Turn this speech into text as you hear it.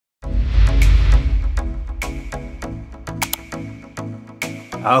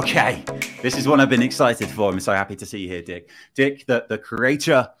Okay, this is one I've been excited for. I'm so happy to see you here, Dick. Dick, the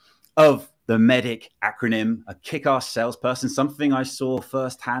creator of the MEDDIC acronym, a kick-ass salesperson, something I saw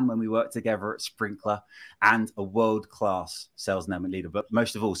firsthand when we worked together at Sprinkler, and a world-class sales enablement leader. But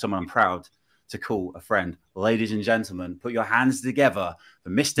most of all, someone I'm proud to call a friend. Ladies and gentlemen, put your hands together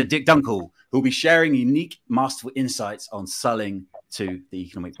for Mr. Dick Dunkel, who will be sharing unique, masterful insights on selling to the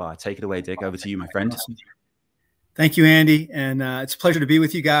economic buyer. Take it away, Dick. Over to you, my friend. Awesome. Thank you, Andy. And it's a pleasure to be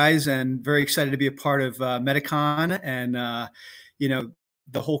with you guys, and very excited to be a part of MEDDICON and, you know,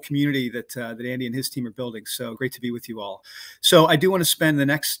 the whole community that Andy and his team are building. So great to be with you all. So I do want to spend the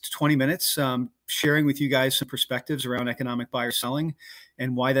next 20 minutes sharing with you guys some perspectives around economic buyer selling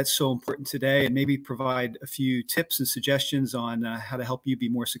and why that's so important today, and maybe provide a few tips and suggestions on how to help you be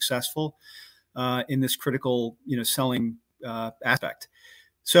more successful in this critical, selling aspect.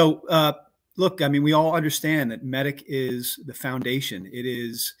 So look, I mean, we all understand that MEDDIC is the foundation.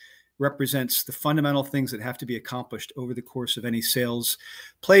 It represents the fundamental things that have to be accomplished over the course of any sales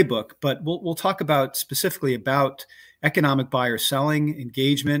playbook. But we'll talk about specifically about economic buyer selling,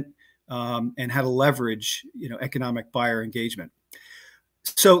 engagement, and how to leverage, economic buyer engagement.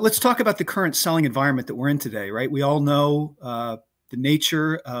 So let's talk about the current selling environment that we're in today, right? We all know the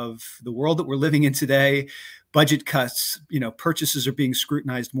nature of the world that we're living in today. Budget cuts, purchases are being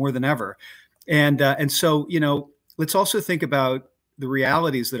scrutinized more than ever. And so, let's also think about the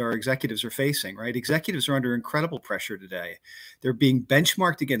realities that our executives are facing, right? Executives are under incredible pressure today. They're being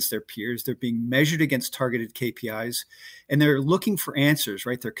benchmarked against their peers. They're being measured against targeted KPIs, and they're looking for answers,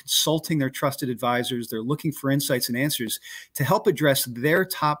 right? They're consulting their trusted advisors. They're looking for insights and answers to help address their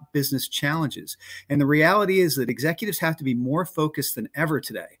top business challenges. And the reality is that executives have to be more focused than ever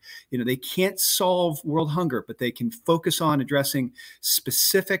today. They can't solve world hunger, but they can focus on addressing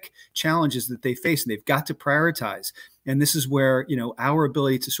specific challenges that they face, and they've got to prioritize. And this is where, our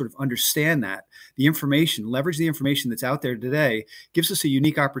ability to sort of understand that, the information, leverage the information that's out there today, gives us a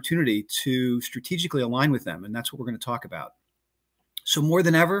unique opportunity to strategically align with them. And that's what we're going to talk about. So more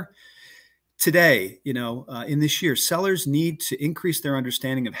than ever today, in this year, sellers need to increase their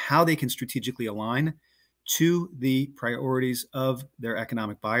understanding of how they can strategically align to the priorities of their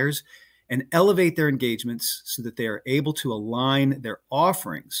economic buyers and elevate their engagements so that they are able to align their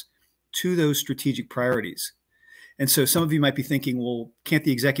offerings to those strategic priorities. And so some of you might be thinking, well, can't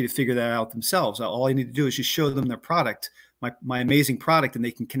the executive figure that out themselves? All I need to do is just show them their product, my amazing product, and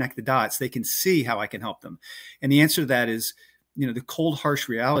they can connect the dots. They can see how I can help them. And the answer to that is, the cold, harsh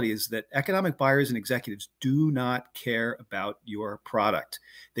reality is that economic buyers and executives do not care about your product.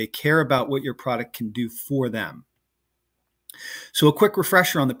 They care about what your product can do for them. So a quick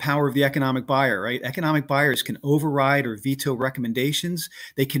refresher on the power of the economic buyer, right? Economic buyers can override or veto recommendations.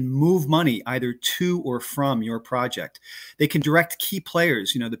 They can move money either to or from your project. They can direct key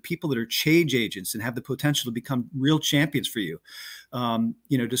players, the people that are change agents and have the potential to become real champions for you,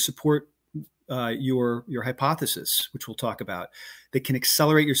 to support your hypothesis, which we'll talk about. They can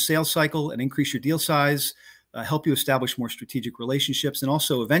accelerate your sales cycle and increase your deal size, help you establish more strategic relationships, and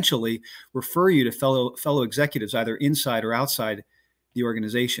also eventually refer you to fellow executives, either inside or outside the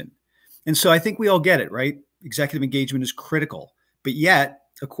organization. And so I think we all get it, right? Executive engagement is critical. But yet,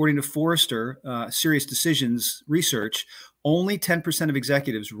 according to Forrester, Serious Decisions research, only 10% of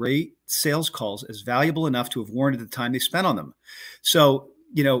executives rate sales calls as valuable enough to have warranted the time they spent on them. So,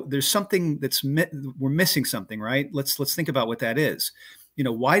 there's something we're missing something, right? Let's think about what that is.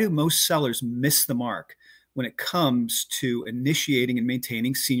 Why do most sellers miss the mark when it comes to initiating and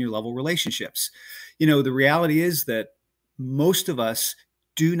maintaining senior level relationships? The reality is that most of us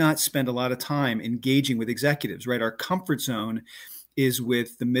do not spend a lot of time engaging with executives, right? Our comfort zone is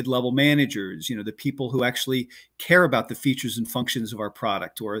with the mid-level managers, the people who actually care about the features and functions of our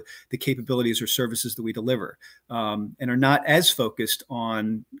product or the capabilities or services that we deliver, and are not as focused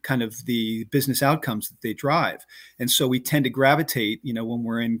on kind of the business outcomes that they drive. And so we tend to gravitate, when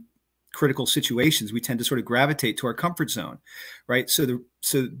we're in critical situations, we tend to sort of gravitate to our comfort zone, right? So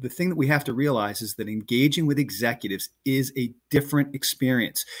the thing that we have to realize is that engaging with executives is a different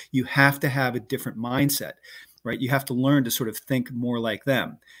experience. You have to have a different mindset, right? You have to learn to sort of think more like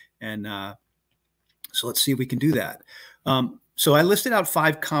them. And so let's see if we can do that. So I listed out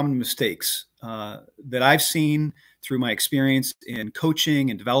 5 common mistakes that I've seen through my experience in coaching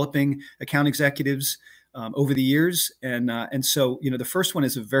and developing account executives. over the years. And so, the first one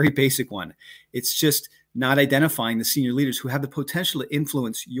is a very basic one. It's just not identifying the senior leaders who have the potential to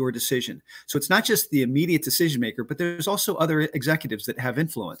influence your decision. So it's not just the immediate decision maker, but there's also other executives that have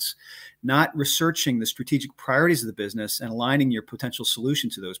influence. Not researching the strategic priorities of the business and aligning your potential solution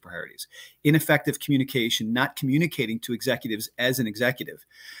to those priorities. Ineffective communication, not communicating to executives as an executive.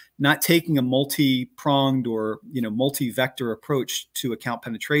 Not taking a multi-pronged or multi-vector approach to account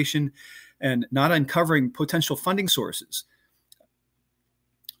penetration, and not uncovering potential funding sources.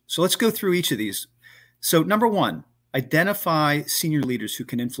 So let's go through each of these. So number one, identify senior leaders who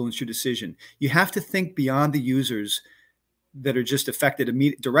can influence your decision. You have to think beyond the users that are just affected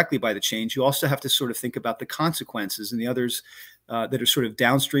directly by the change. You also have to sort of think about the consequences and the others that are sort of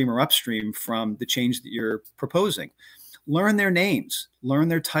downstream or upstream from the change that you're proposing. Learn their names, learn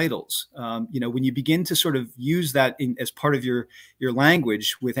their titles. When you begin to sort of use that as part of your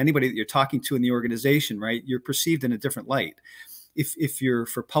language with anybody that you're talking to in the organization, right, you're perceived in a different light. If you're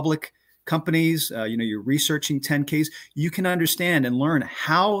for public companies, you're researching 10Ks, you can understand and learn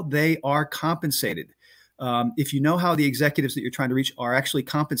how they are compensated. If you know how the executives that you're trying to reach are actually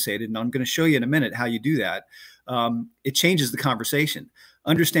compensated, and I'm going to show you in a minute how you do that, it changes the conversation.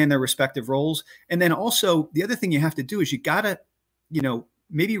 Understand their respective roles. And then also the other thing you have to do is you got to,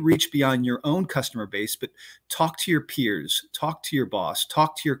 maybe reach beyond your own customer base, but talk to your peers, talk to your boss,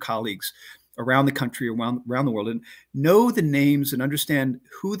 talk to your colleagues around the country, around the world, and know the names and understand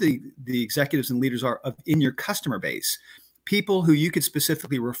who the executives and leaders are in your customer base, people who you could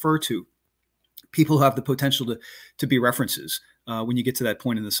specifically refer to, people who have the potential to be references when you get to that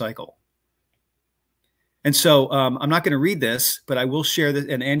point in the cycle. And so I'm not going to read this, but I will share this,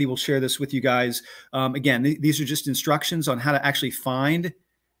 and Andy will share this with you guys. Again, these are just instructions on how to actually find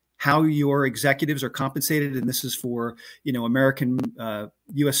how your executives are compensated. And this is for, American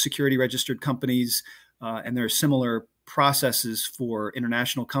U.S. security registered companies. And there are similar processes for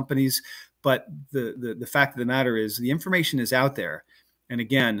international companies. But the fact of the matter is the information is out there. And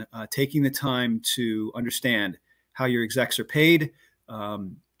again, taking the time to understand how your execs are paid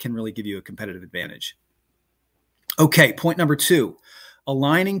can really give you a competitive advantage. Okay, point number two,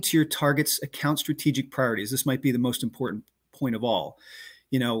 aligning to your target's account strategic priorities. This might be the most important point of all.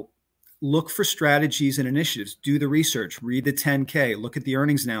 Look for strategies and initiatives, do the research, read the 10K, look at the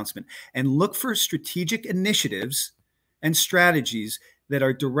earnings announcement, and look for strategic initiatives and strategies that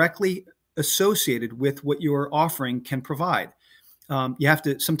are directly associated with what your offering can provide.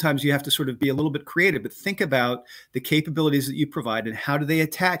 Sometimes you have to sort of be a little bit creative, but think about the capabilities that you provide and how do they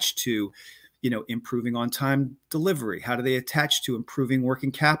attach to improving on-time delivery? How do they attach to improving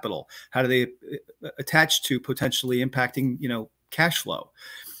working capital? How do they attach to potentially impacting, cash flow?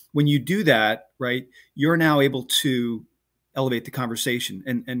 When you do that, right, you're now able to elevate the conversation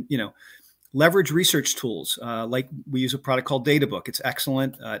and leverage research tools. Like we use a product called DataBook. It's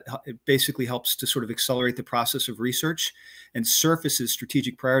excellent. It basically helps to sort of accelerate the process of research and surfaces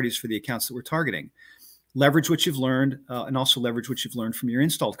strategic priorities for the accounts that we're targeting. Leverage what you've learned and also leverage what you've learned from your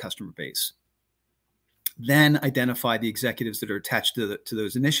installed customer base. Then identify the executives that are attached to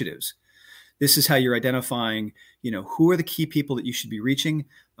those initiatives. This is how you're identifying, who are the key people that you should be reaching,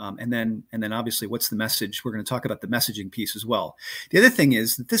 and then obviously what's the message. We're going to talk about the messaging piece as well. The other thing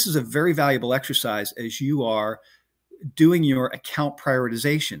is that this is a very valuable exercise as you are doing your account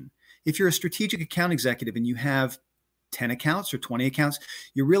prioritization. If you're a strategic account executive and you have 10 accounts or 20 accounts,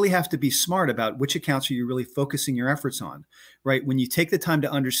 you really have to be smart about which accounts are you really focusing your efforts on, right? When you take the time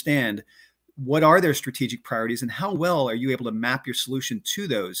to understand what are their strategic priorities and how well are you able to map your solution to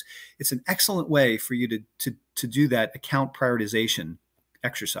those, it's an excellent way for you to do that account prioritization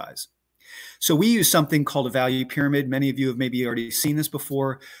exercise. So we use something called a value pyramid. Many of you have maybe already seen this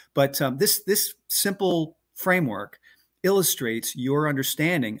before, but this simple framework illustrates your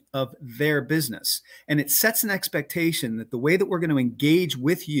understanding of their business. And it sets an expectation that the way that we're going to engage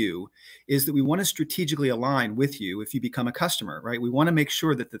with you is that we want to strategically align with you if you become a customer, right? We want to make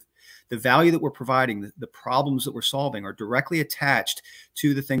sure that the value that we're providing, the problems that we're solving are directly attached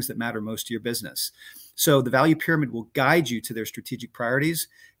to the things that matter most to your business. So the value pyramid will guide you to their strategic priorities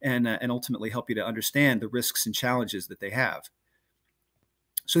and ultimately help you to understand the risks and challenges that they have.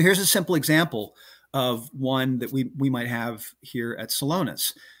 So here's a simple example of one that we might have here at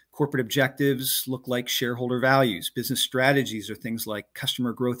Celonis. Corporate objectives look like shareholder values. Business strategies are things like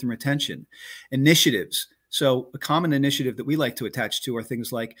customer growth and retention. Initiatives. So a common initiative that we like to attach to are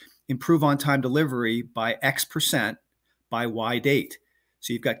things like improve on-time delivery by X% by Y date.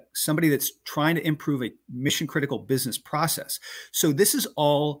 So you've got somebody that's trying to improve a mission-critical business process. So this is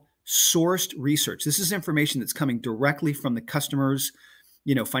all sourced research. This is information that's coming directly from the customers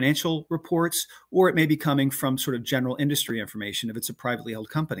financial reports, or it may be coming from sort of general industry information if it's a privately held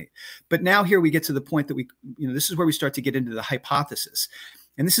company. But now here we get to the point that this is where we start to get into the hypothesis.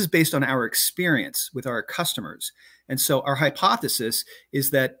 And this is based on our experience with our customers. And so our hypothesis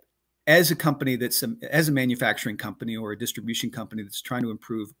is that as a company as a manufacturing company or a distribution company that's trying to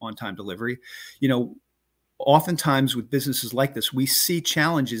improve on-time delivery, oftentimes with businesses like this, we see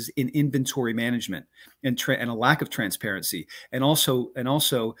challenges in inventory management and a lack of transparency, and also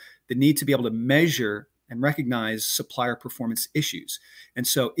the need to be able to measure and recognize supplier performance issues. And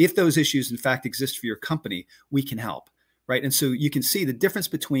so if those issues in fact exist for your company, we can help. Right. And so you can see the difference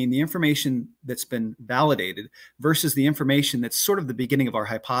between the information that's been validated versus the information that's sort of the beginning of our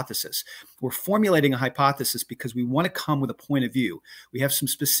hypothesis. We're formulating a hypothesis because we want to come with a point of view. We have some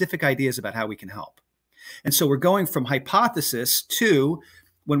specific ideas about how we can help. And so we're going from hypothesis to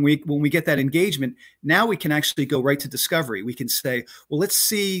when we get that engagement, now we can actually go right to discovery. We can say, well, let's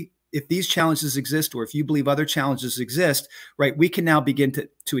see if these challenges exist, or if you believe other challenges exist, right? We can now begin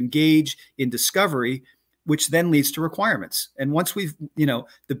to engage in discovery, which then leads to requirements. And once we've,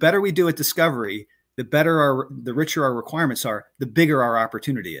 the better we do at discovery, the richer our requirements are, the bigger our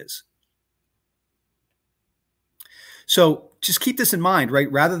opportunity is. So just keep this in mind,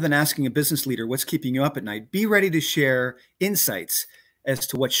 right? Rather than asking a business leader, what's keeping you up at night, be ready to share insights as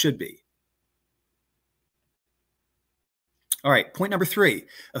to what should be. All right, point number 3,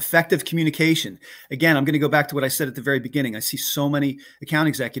 effective communication. Again, I'm going to go back to what I said at the very beginning. I see so many account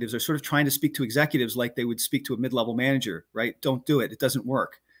executives are sort of trying to speak to executives like they would speak to a mid-level manager, right? Don't do it. It doesn't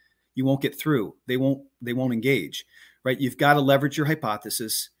work. You won't get through. They won't engage, right? You've got to leverage your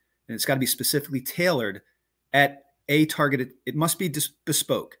hypothesis, and it's got to be specifically tailored at a targeted. It must be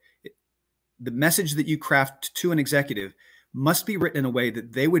bespoke. The message that you craft to an executive must be written in a way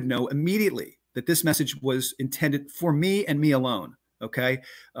that they would know immediately that this message was intended for me and me alone. Okay,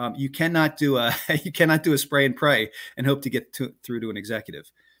 you cannot do a spray and pray and hope to get through to an executive.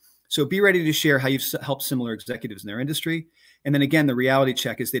 So be ready to share how you've helped similar executives in their industry. And then again, the reality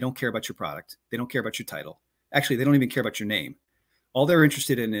check is they don't care about your product. They don't care about your title. Actually, they don't even care about your name. All they're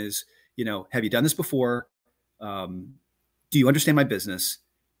interested in is, have you done this before? Do you understand my business?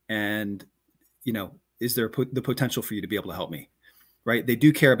 And, is there the potential for you to be able to help me? Right? They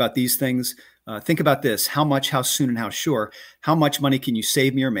do care about these things. Think about this: how much, how soon, and how sure. How much money can you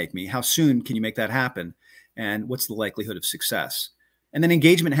save me or make me? How soon can you make that happen? And what's the likelihood of success? And then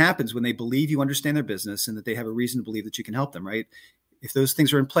engagement happens when they believe you understand their business and that they have a reason to believe that you can help them, right? If those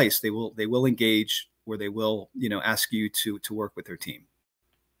things are in place, they will engage, or they will, ask you to work with their team.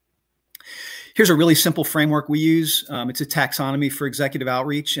 Here's a really simple framework we use. It's a taxonomy for executive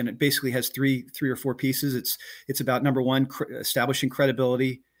outreach, and it basically has three or four pieces. It's about, number one, establishing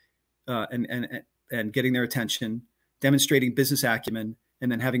credibility and getting their attention, demonstrating business acumen,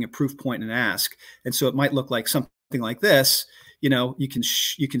 and then having a proof point and ask. And so it might look like something like this. You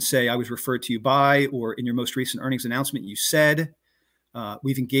can say, I was referred to you by, or in your most recent earnings announcement, you said,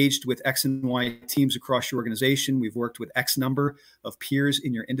 we've engaged with X and Y teams across your organization. We've worked with X number of peers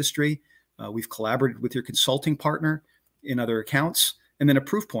in your industry. We've collaborated with your consulting partner in other accounts, and then a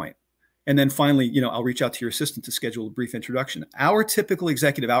proof point. And then finally, I'll reach out to your assistant to schedule a brief introduction. Our typical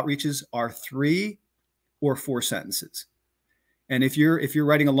executive outreaches are 3 or 4 sentences. And if you're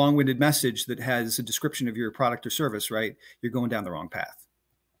writing a long-winded message that has a description of your product or service, right, you're going down the wrong path.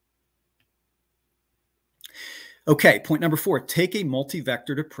 Okay, point number 4, take a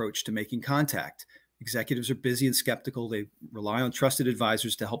multi-vectored approach to making contact. Executives are busy and skeptical. They rely on trusted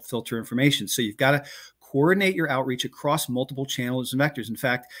advisors to help filter information. So you've got to coordinate your outreach across multiple channels and vectors. In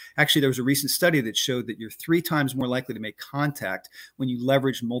fact, actually, there was a recent study that showed that you're 3 times more likely to make contact when you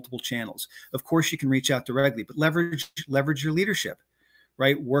leverage multiple channels. Of course, you can reach out directly, but leverage your leadership,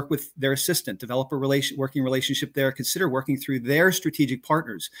 right? Work with their assistant, develop a working relationship there. Consider working through their strategic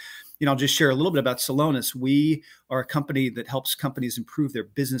partners. I'll just share a little bit about Celonis. We are a company that helps companies improve their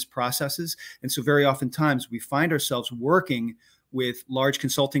business processes. And so very oftentimes we find ourselves working with large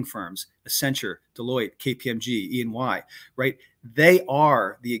consulting firms, Accenture, Deloitte, KPMG, E&Y, right? They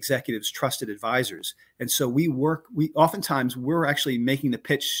are the executive's trusted advisors. And so oftentimes we're actually making the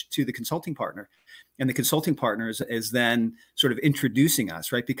pitch to the consulting partner. And the consulting partner is then sort of introducing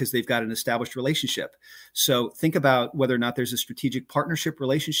us, right? Because they've got an established relationship. So think about whether or not there's a strategic partnership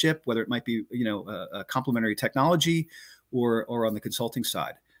relationship, whether it might be, a complementary technology or on the consulting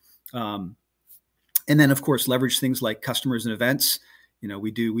side. And then, of course, leverage things like customers and events. We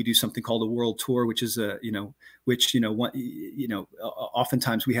do something called a world tour, which is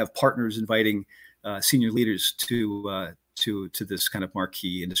oftentimes we have partners inviting senior leaders to this kind of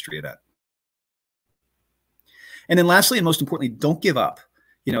marquee industry event. And then lastly, and most importantly, don't give up.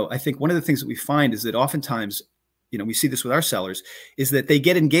 I think one of the things that we find is that oftentimes, we see this with our sellers, is that they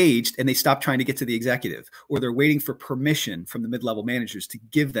get engaged and they stop trying to get to the executive, or they're waiting for permission from the mid-level managers to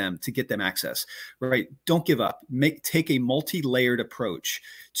get them access, right? Don't give up. Take a multi-layered approach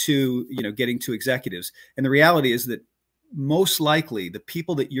to, getting to executives. And the reality is that most likely the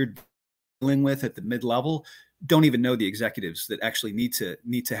people that you're dealing with at the mid-level don't even know the executives that actually need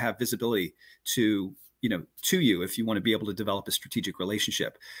to have visibility to you if you want to be able to develop a strategic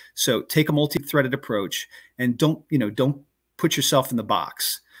relationship. So take a multi-threaded approach, and don't put yourself in the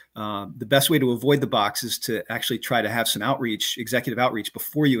box. The best way to avoid the box is to actually try to have some outreach, executive outreach,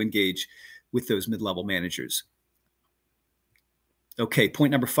 before you engage with those mid-level managers. Okay,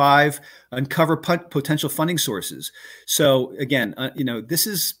 point number 5, uncover potential funding sources. So again, this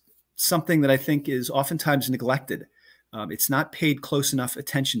is something that I think is oftentimes neglected. It's not paid close enough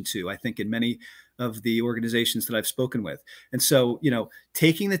attention to, I think, in many of the organizations that I've spoken with. And so,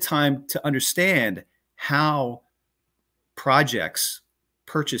 taking the time to understand how projects,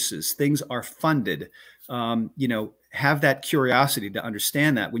 purchases, things are funded, have that curiosity to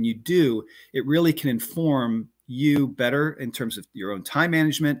understand that. When you do, it really can inform you better in terms of your own time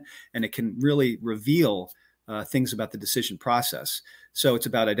management, and it can really reveal things about the decision process. So it's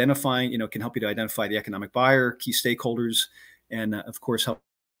about identifying, it can help you to identify the economic buyer, key stakeholders, and of course, help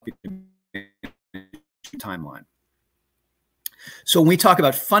you to manage your timeline. So when we talk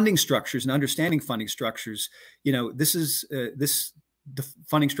about funding structures and understanding funding structures, the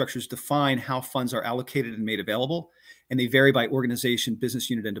funding structures define how funds are allocated and made available, and they vary by organization, business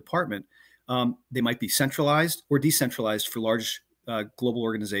unit, and department. They might be centralized or decentralized for large global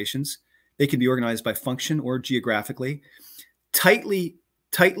organizations. They can be organized by function or geographically. Tightly,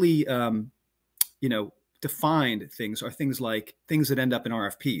 defined things are things like things that end up in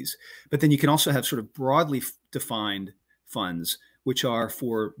RFPs. But then you can also have sort of broadly defined funds, which are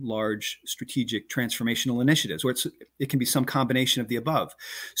for large strategic transformational initiatives, or it can be some combination of the above.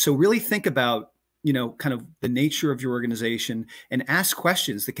 So really think about, kind of the nature of your organization, and ask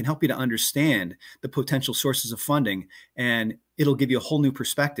questions that can help you to understand the potential sources of funding, and it'll give you a whole new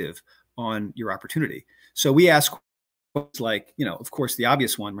perspective on your opportunity. So we ask like, of course, the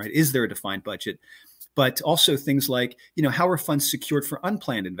obvious one, right? Is there a defined budget? But also things like, how are funds secured for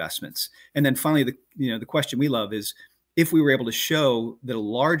unplanned investments? And then finally, the question we love is, if we were able to show that a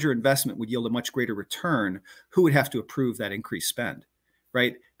larger investment would yield a much greater return, who would have to approve that increased spend,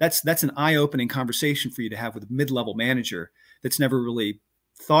 right? That's an eye-opening conversation for you to have with a mid-level manager that's never really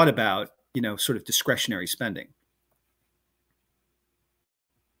thought about, sort of discretionary spending.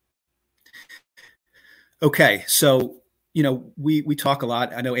 Okay, so we talk a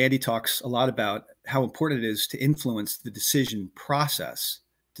lot. I know Andy talks a lot about how important it is to influence the decision process,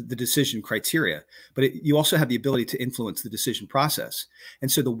 the decision criteria, but you also have the ability to influence the decision process.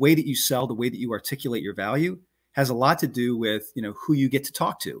 And so the way that you sell, the way that you articulate your value has a lot to do with, who you get to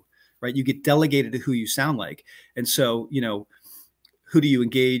talk to, right? You get delegated to who you sound like. And so, who do you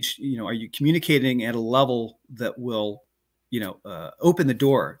engage? Are you communicating at a level that will, open the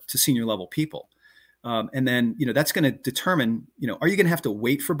door to senior level people? And then, that's going to determine, are you going to have to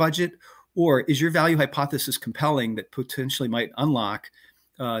wait for budget, or is your value hypothesis compelling that potentially might unlock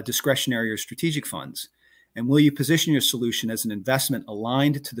discretionary or strategic funds? And will you position your solution as an investment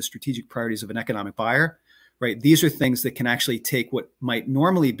aligned to the strategic priorities of an economic buyer, right? These are things that can actually take what might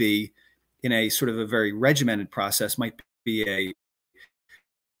normally be in a sort of a very regimented process, might be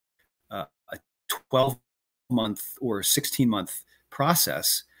a 12-month or 16-month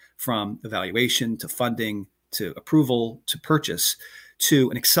process, from evaluation to funding to approval to purchase, to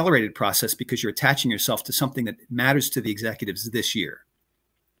an accelerated process, because you're attaching yourself to something that matters to the executives this year.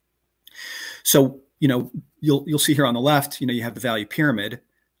 So, you'll see here on the left, you have the value pyramid,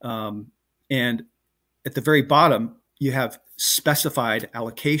 and at the very bottom, you have specified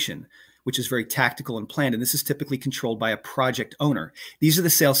allocation, which is very tactical and planned. And this is typically controlled by a project owner. These are the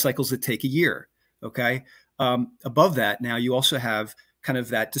sales cycles that take a year. Okay. Above that, now you also have kind of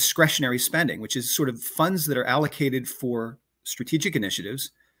that discretionary spending, which is sort of funds that are allocated for strategic initiatives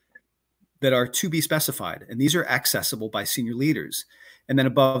that are to be specified. And these are accessible by senior leaders. And then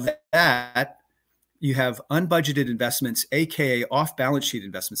above that, you have unbudgeted investments, AKA off-balance sheet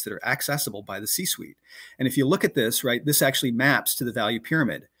investments, that are accessible by the C-suite. And if you look at this, right, this actually maps to the value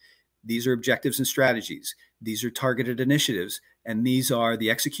pyramid. These are objectives and strategies. These are targeted initiatives. And these are the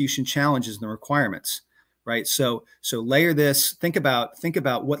execution challenges and the requirements. Right. So layer this, think about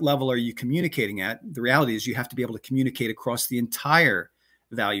what level are you communicating at? The reality is you have to be able to communicate across the entire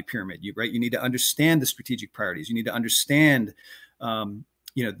value pyramid. You need to understand the strategic priorities. You need to understand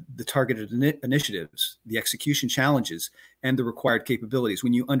the targeted initiatives, the execution challenges, and the required capabilities.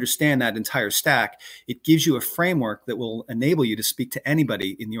 When you understand that entire stack, it gives you a framework that will enable you to speak to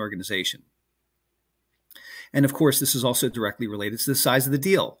anybody in the organization. And of course, this is also directly related to the size of the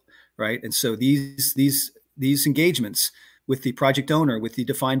deal, right? And so these engagements with the project owner, with the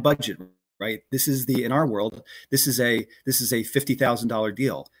defined budget, right? This is in our world, this is a $50,000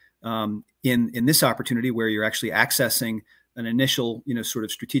 deal. In this opportunity where you're actually accessing an initial, sort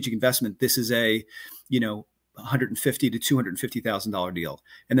of strategic investment, this is a, $150,000 to $250,000 deal.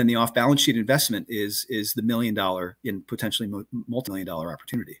 And then the off-balance sheet investment is the $1 million in potentially multi-million-dollar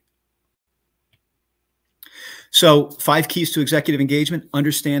opportunity. So 5 keys to executive engagement: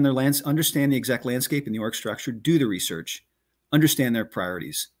 understand the exec landscape and the org structure, do the research, understand their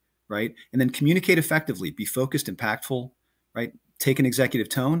priorities, right? And then communicate effectively, be focused, impactful, right? Take an executive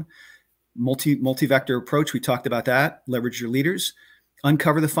tone, multi-vector approach. We talked about that. Leverage your leaders,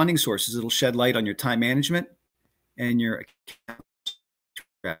 uncover the funding sources. It'll shed light on your time management and your account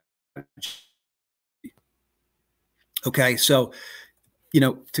strategy. Okay. So,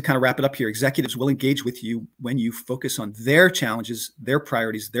 to kind of wrap it up here, executives will engage with you when you focus on their challenges, their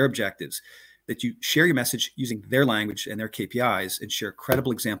priorities, their objectives, that you share your message using their language and their KPIs, and share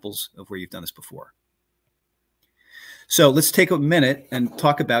credible examples of where you've done this before. So let's take a minute and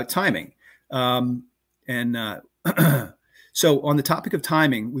talk about timing. So on the topic of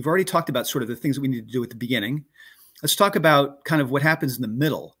timing, we've already talked about sort of the things that we need to do at the beginning. Let's talk about kind of what happens in the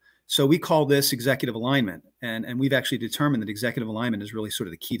middle. So we call this executive alignment, and we've actually determined that executive alignment is really sort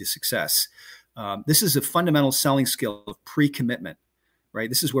of the key to success. This is a fundamental selling skill of pre-commitment, right?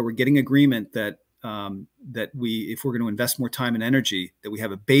 This is where we're getting agreement that if we're going to invest more time and energy, that we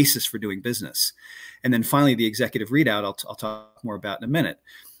have a basis for doing business. And then finally, the executive readout, I'll talk more about in a minute.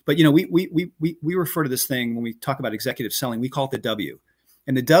 But we refer to this thing when we talk about executive selling, we call it the W.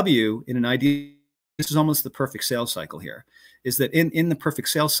 And the W in an idea, this is almost the perfect sales cycle here, is that in the perfect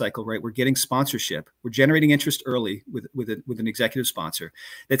sales cycle, right, we're getting sponsorship, we're generating interest early with an executive sponsor,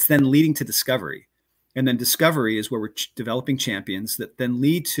 that's then leading to discovery. And then discovery is where we're developing champions that then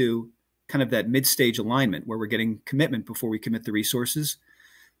lead to kind of that mid-stage alignment where we're getting commitment before we commit the resources.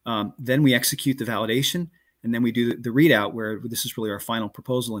 Then we execute the validation, and then we do the readout, where this is really our final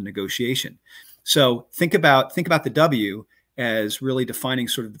proposal and negotiation. So think about the W as really defining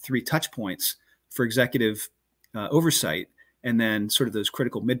sort of the 3 touch points for executive oversight, and then sort of those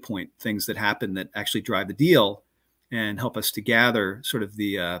critical midpoint things that happen that actually drive the deal and help us to gather sort of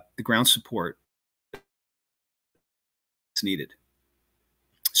the ground support that's needed.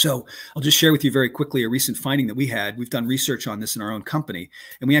 So I'll just share with you very quickly a recent finding that we had. We've done research on this in our own company,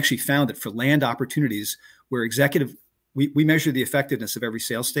 and we actually found that for land opportunities where we measure the effectiveness of every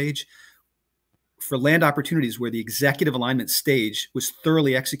sales stage. For land opportunities where the executive alignment stage was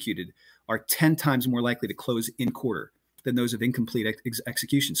thoroughly executed, are 10 times more likely to close in quarter than those of incomplete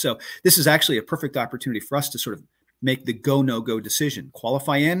execution. So this is actually a perfect opportunity for us to sort of make the go, no go decision,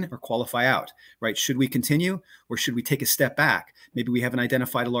 qualify in or qualify out, right? Should we continue, or should we take a step back? Maybe we haven't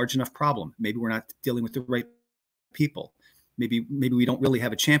identified a large enough problem. Maybe we're not dealing with the right people. Maybe we don't really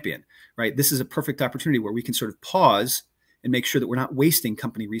have a champion, right? This is a perfect opportunity where we can sort of pause and make sure that we're not wasting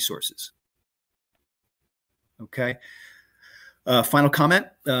company resources. Okay. Final comment,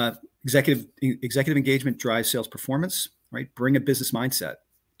 executive engagement drives sales performance, right? Bring a business mindset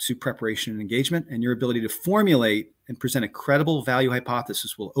to preparation and engagement, and your ability to formulate and present a credible value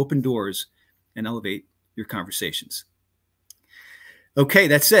hypothesis will open doors and elevate your conversations. Okay,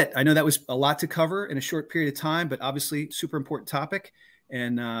 that's it. I know that was a lot to cover in a short period of time, but obviously super important topic.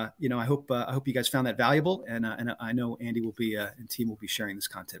 And I hope you guys found that valuable. And I know Andy will be and team will be sharing this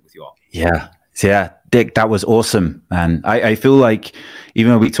content with you all. Yeah. Dick, that was awesome, man. I feel like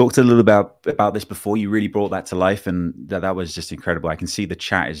even though we talked a little about this before, you really brought that to life, and that was just incredible. I can see the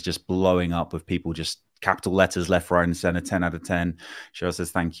chat is just blowing up with people just capital letters left, right, and center. 10 out of 10. Cheryl says,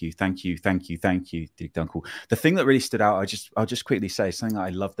 "Thank you, thank you, thank you, thank you, Dick Dunkel." The thing that really stood out, I'll just quickly say something that I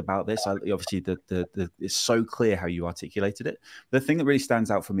loved about this. Obviously, it's so clear how you articulated it. The thing that really stands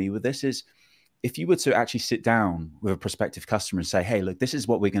out for me with this is, if you were to actually sit down with a prospective customer and say, "Hey, look, this is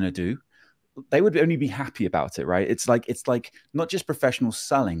what we're going to do," they would only be happy about it, right? It's like not just professional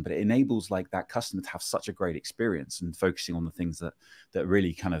selling, but it enables like that customer to have such a great experience and focusing on the things that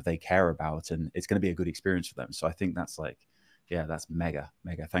really kind of they care about, and it's going to be a good experience for them. So I think that's like, yeah, that's mega.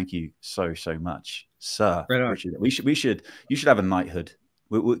 Thank you so much, sir. Right, Richard. You should have a knighthood.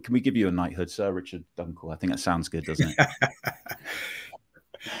 Can we give you a knighthood, Sir Richard Dunkel? I think that sounds good, doesn't it?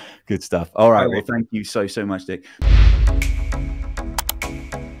 Good stuff. All right. Well, thank you so much, Dick.